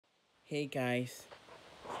Hey guys,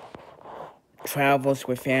 Travels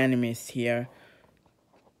with Animus here.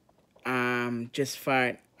 Just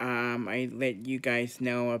thought I let you guys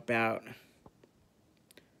know about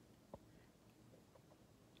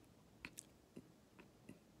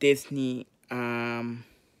Disney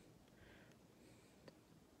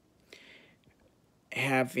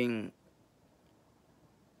having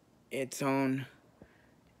its own.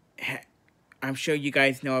 I'm sure you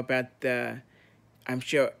guys know about the. I'm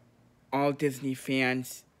sure all Disney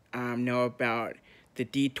fans know about the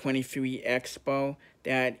D23 Expo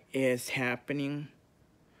that is happening,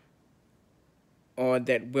 or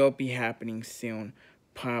that will be happening soon,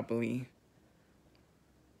 probably.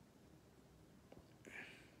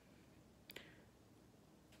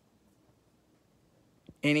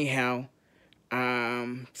 Anyhow,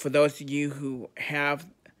 for those of you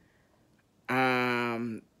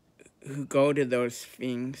um, who go to those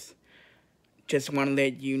things, just want to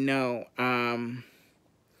let you know,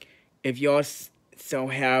 if you also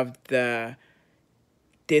have the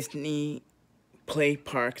Disney Play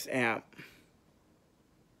Parks app,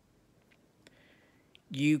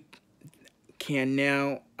 you can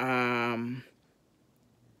now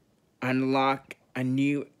unlock a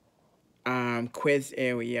new quiz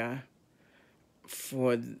area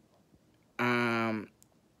for about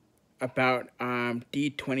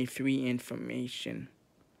D23 information,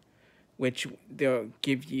 which they'll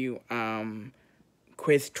give you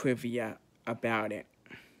quiz trivia about it.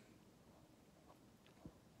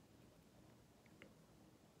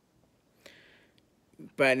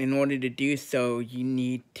 But in order to do so, you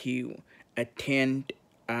need to attend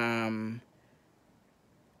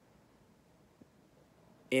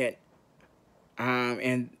it,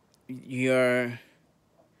 and your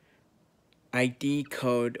ID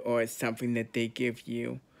code or something that they give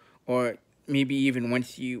you, or maybe even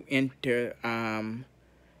once you enter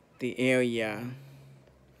the area,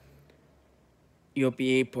 you'll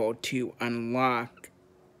be able to unlock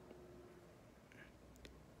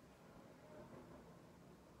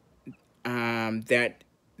that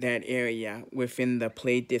area within the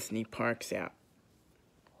Play Disney Parks app.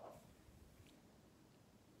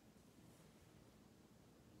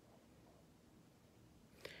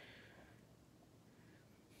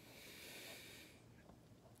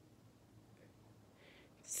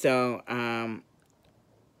 So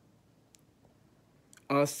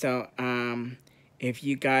also if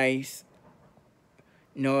you guys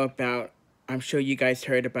know about, I'm sure you guys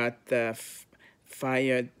heard about the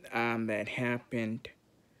fire that happened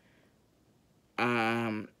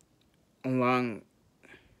along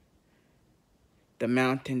the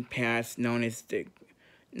mountain pass known to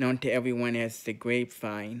everyone as the Grape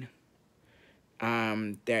Vine,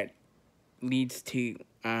 that leads to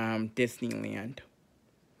Disneyland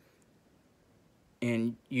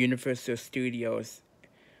and Universal Studios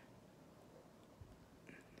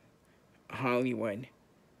Hollywood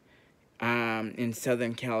in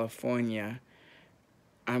Southern California.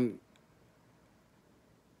 I'm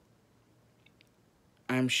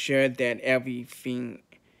sure that everything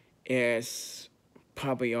is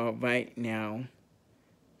probably all right now,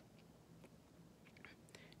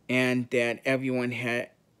 and that everyone has,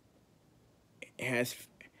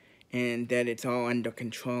 and that it's all under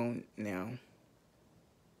control now.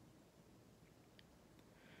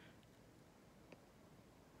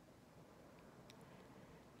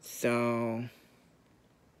 So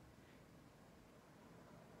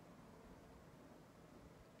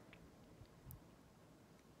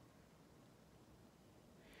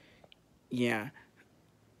yeah,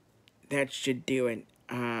 that should do it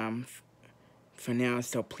for now.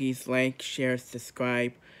 So please like, share,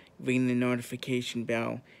 subscribe, ring the notification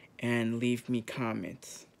bell, and leave me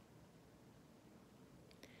comments.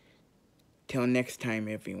 Till next time,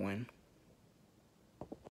 everyone.